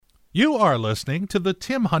You are listening to the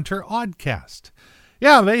Tim Hunter Oddcast.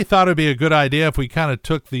 Yeah, they thought it'd be a good idea if we kind of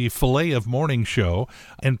took the fillet of morning show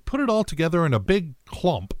and put it all together in a big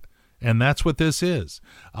clump, and that's what this is.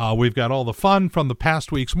 We've got all the fun from the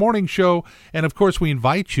past week's morning show, and of course we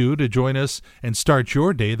invite you to join us and start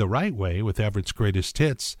your day the right way with Everett's Greatest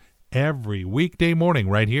Hits every weekday morning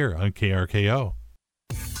right here on KRKO.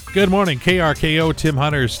 Good morning, KRKO. Tim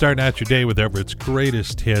Hunter starting out your day with Everett's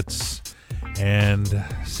Greatest Hits. And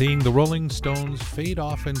seeing the Rolling Stones fade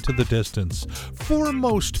off into the distance for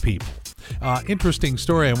most people. Interesting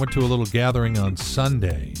story. I went to a little gathering on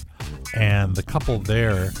Sunday, and the couple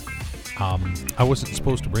there, I wasn't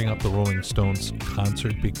supposed to bring up the Rolling Stones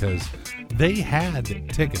concert because they had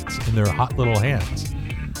tickets in their hot little hands.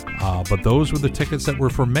 But those were the tickets that were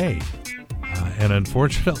for May. And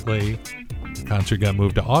unfortunately, the concert got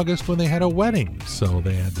moved to August when they had a wedding. So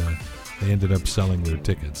they ended up selling their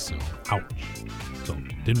tickets, so ouch. So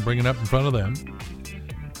didn't bring it up in front of them.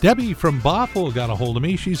 Debbie from Bothell got a hold of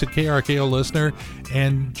me. She's a KRKO listener,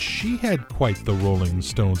 and she had quite the Rolling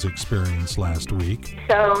Stones experience last week.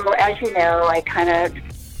 So, as you know, I kind of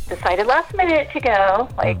decided last minute to go.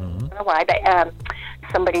 I don't know why, but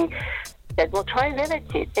somebody said, well, try Vivid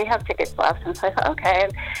Seats. They have tickets left. And so I thought, okay.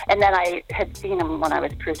 And then I had seen them when I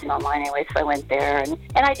was cruising online anyway, so I went there. And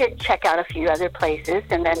I did check out a few other places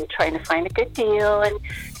and then trying to find a good deal and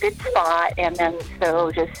good spot. And then so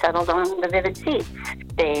just settled on the Vivid Seats.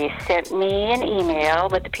 They sent me an email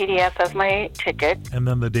with the PDF of my tickets. And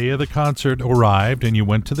then the day of the concert arrived and you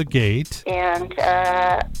went to the gate. And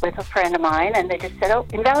with a friend of mine, and they just said, oh,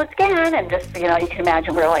 invalid scan. And just, you can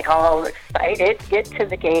imagine we're like all excited to get to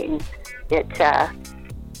the gate, and it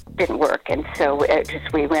didn't work. And so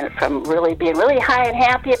we went from really being really high and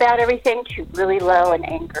happy about everything to really low and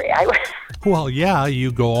angry. Well, yeah,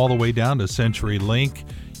 you go all the way down to CenturyLink.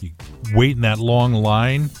 You wait in that long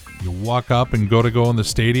line. You walk up and go in the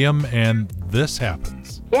stadium, and this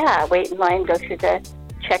happens. Yeah, wait in line, go through the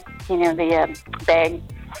check, the bag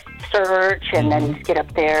search, and then get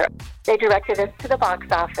up there. They directed us to the box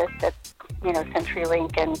office at,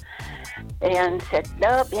 CenturyLink, and said,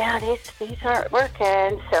 nope, yeah, these aren't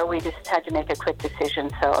working. So we just had to make a quick decision.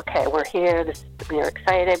 So, okay, we're here. We are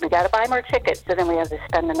excited. We got to buy more tickets. So then we have to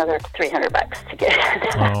spend another $300 to get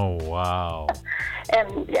it. Oh, wow.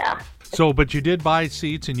 And, yeah. So, but you did buy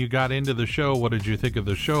seats and you got into the show. What did you think of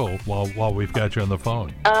the show while we've got you on the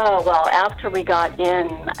phone? Oh, well, after we got in,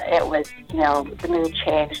 it was, the mood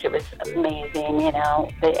changed. It was amazing,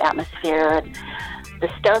 the atmosphere. The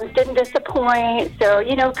Stones didn't disappoint, so,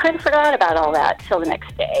 kind of forgot about all that till the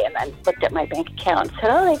next day, and then looked at my bank account and said,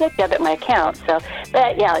 oh, they did debit my account. So,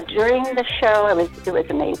 but yeah, during the show, it was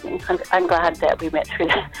amazing. I'm glad that we went through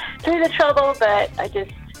the trouble, but I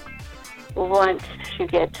just want to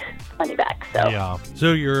get money back. So yeah,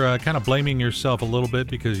 so you're kind of blaming yourself a little bit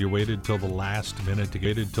because you waited till the last minute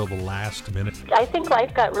I think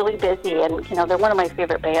life got really busy, and they're one of my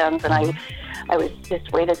favorite bands, and I was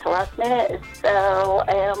just waited till last minute, so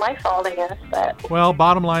my fault, I guess. But well,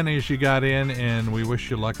 bottom line is you got in, and we wish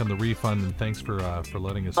you luck on the refund, and thanks for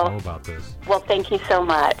letting us know about this. Well, thank you so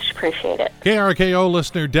much. Appreciate it. KRKO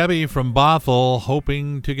listener Debbie from Bothell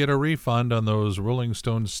hoping to get a refund on those Rolling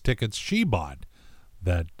Stones tickets she bought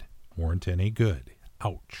that weren't any good.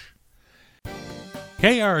 Ouch.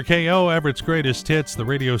 KRKO, Everett's Greatest Hits, the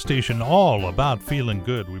radio station all about feeling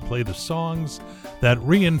good. We play the songs that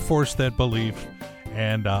reinforce that belief,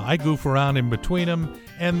 and I goof around in between them,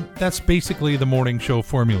 and that's basically the morning show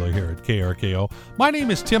formula here at KRKO. My name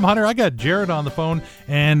is Tim Hunter. I got Jared on the phone,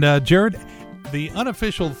 and Jared, the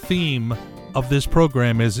unofficial theme of this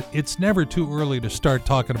program is it's never too early to start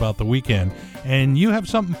talking about the weekend, and you have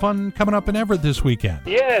something fun coming up in Everett this weekend.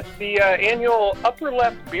 Yeah, it's the annual Upper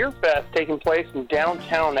Left Beer Fest taking place in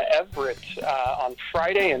downtown Everett on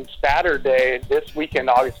Friday and Saturday this weekend,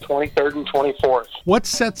 August 23rd and 24th. What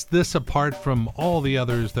sets this apart from all the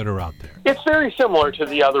others that are out there? It's very similar to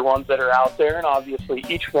the other ones that are out there, and obviously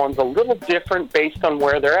each one's a little different based on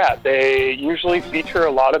where they're at. They usually feature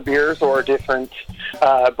a lot of beers or different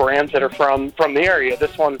brands that are from the area.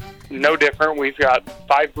 This one's no different. We've got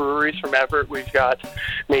 5 breweries from Everett. We've got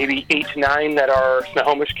maybe 8 to 9 that are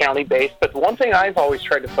Snohomish County based. But the one thing I've always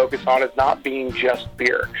tried to focus on is not being just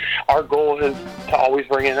beer. Our goal is to always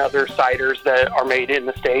bring in other ciders that are made in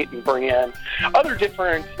the state and bring in other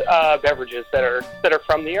different beverages that are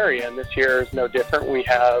from the area. And this year is no different. We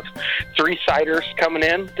have 3 ciders coming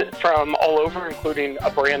in from all over, including a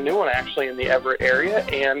brand new one actually in the Everett area.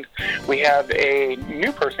 And we have a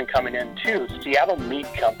new person coming in too, Seattle Meat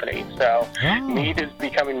Company. company. So meat is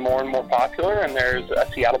becoming more and more popular, and there's a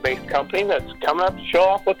Seattle-based company that's coming up to show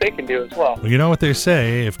off what they can do as well. Well, you know what they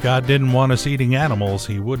say, if God didn't want us eating animals,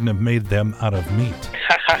 he wouldn't have made them out of meat.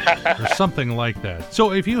 Or something like that.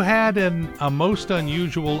 So if you had a most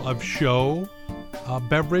unusual of show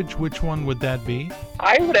beverage, which one would that be?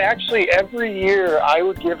 I would actually, every year, I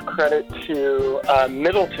would give credit to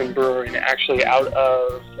Middleton Brewing, actually out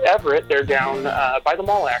of Everett. They're down by the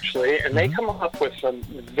mall, actually, and they come up with some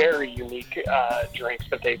very unique drinks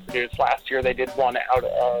that they produced. Last year, they did one out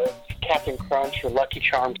of Captain Crunch or Lucky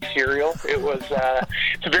Charms cereal. It was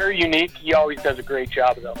it's very unique. He always does a great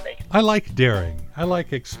job of making. I like daring. I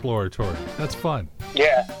like exploratory. That's fun.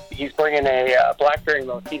 Yeah, he's bringing a Blackberry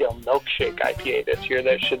Mojito milkshake IPA this year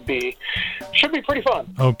that should be pretty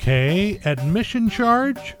fun. Okay, admission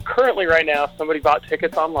charge? Currently, right now, if somebody bought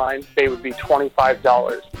tickets online, they would be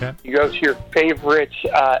 $25. Okay. You go to your favorite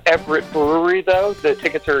Everett brewery, though, the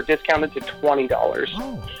tickets are discounted to $20.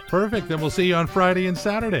 Oh, perfect. Then we'll see you on Friday and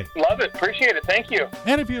Saturday. Love it. Appreciate it. Thank you.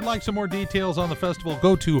 And if you'd like some more details on the festival,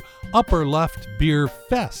 go to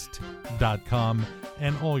upperleftbeerfest.com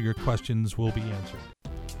and all your questions will be answered.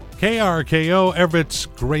 KRKO, Everett's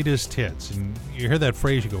greatest hits. And you hear that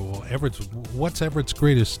phrase, you go, well, what's Everett's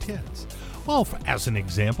greatest hits? Well, as an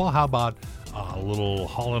example, how about a little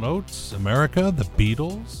Hall & Oates, America, the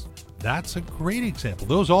Beatles? That's a great example.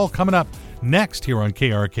 Those all coming up next here on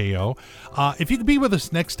KRKO. If you could be with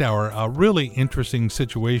us next hour, a really interesting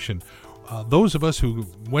situation. Those of us who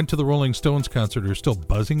went to the Rolling Stones concert are still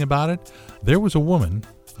buzzing about it. There was a woman,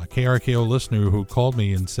 a KRKO listener, who called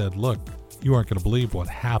me and said, look, you aren't going to believe what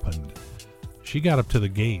happened. She got up to the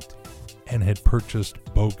gate and had purchased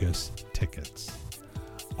bogus tickets.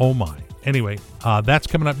 Oh my. Anyway, that's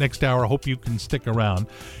coming up next hour. I hope you can stick around.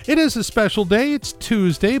 It is a special day. It's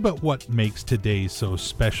Tuesday, but what makes today so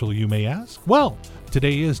special, you may ask? Well,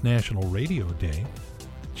 today is National Radio Day.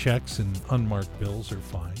 Checks and unmarked bills are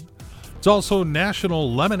fine. It's also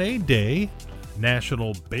National Lemonade Day,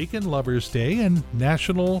 National Bacon Lovers Day, and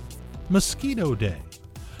National Mosquito Day.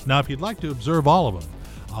 Now, if you'd like to observe all of them,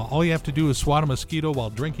 all you have to do is swat a mosquito while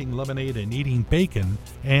drinking lemonade and eating bacon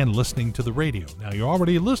and listening to the radio. Now, you're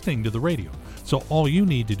already listening to the radio, so all you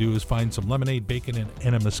need to do is find some lemonade, bacon,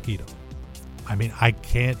 and a mosquito. I mean, I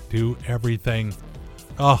can't do everything.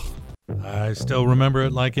 Oh, I still remember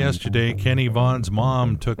it like yesterday. Kenny Vaughn's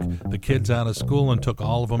mom took the kids out of school and took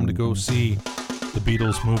all of them to go see the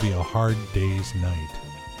Beatles movie, A Hard Day's Night.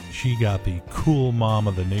 She got the Cool Mom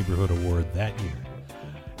of the Neighborhood Award that year.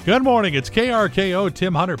 Good morning, it's KRKO.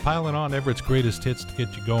 Tim Hunter piling on Everett's greatest hits to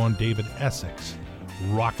get you going. David Essex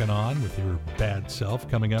rocking on with your bad self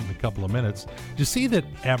coming up in a couple of minutes. Did you see that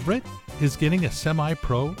Everett is getting a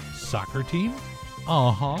semi-pro soccer team?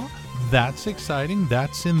 That's exciting.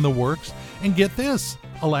 That's in the works. And get this,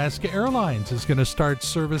 Alaska Airlines is going to start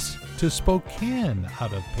service to Spokane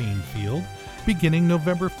out of Payne Field beginning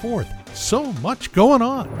November 4th. So much going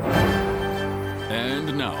on.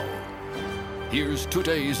 And now, here's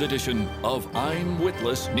today's edition of I'm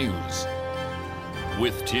Witless News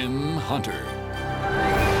with Tim Hunter.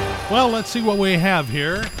 Well, let's see what we have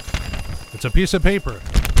here. It's a piece of paper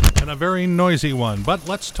and a very noisy one, but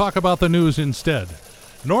let's talk about the news instead.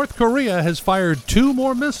 North Korea has fired 2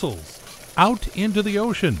 more missiles out into the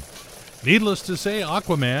ocean. Needless to say,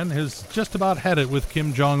 Aquaman has just about had it with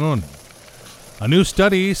Kim Jong-un. A new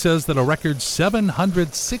study says that a record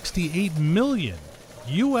 768 million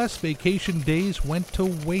U.S. vacation days went to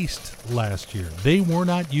waste last year. They were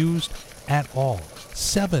not used at all.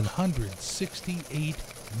 768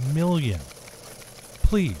 million.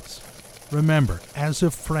 Please remember, as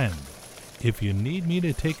a friend, if you need me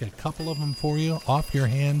to take a couple of them for you off your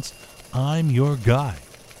hands, I'm your guy.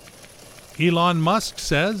 Elon Musk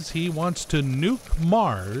says he wants to nuke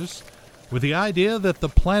Mars with the idea that the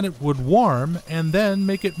planet would warm and then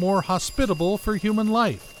make it more hospitable for human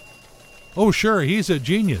life. Oh, sure, he's a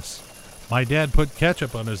genius. My dad put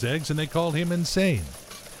ketchup on his eggs and they called him insane.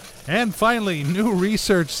 And finally, new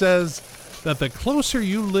research says that the closer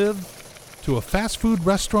you live to a fast food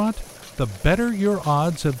restaurant, the better your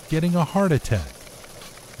odds of getting a heart attack.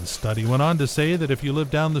 The study went on to say that if you live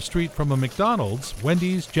down the street from a McDonald's,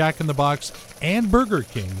 Wendy's, Jack in the Box, and Burger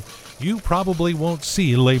King, you probably won't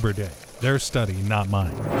see Labor Day. Their study, not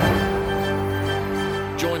mine.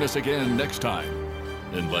 Join us again next time,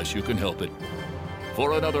 unless you can help it,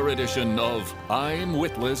 for another edition of I'm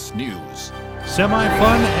Witless News.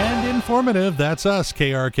 Semi-fun and informative, that's us,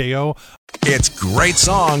 KRKO. It's great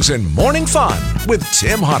songs and morning fun with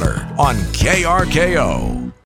Tim Hunter on KRKO.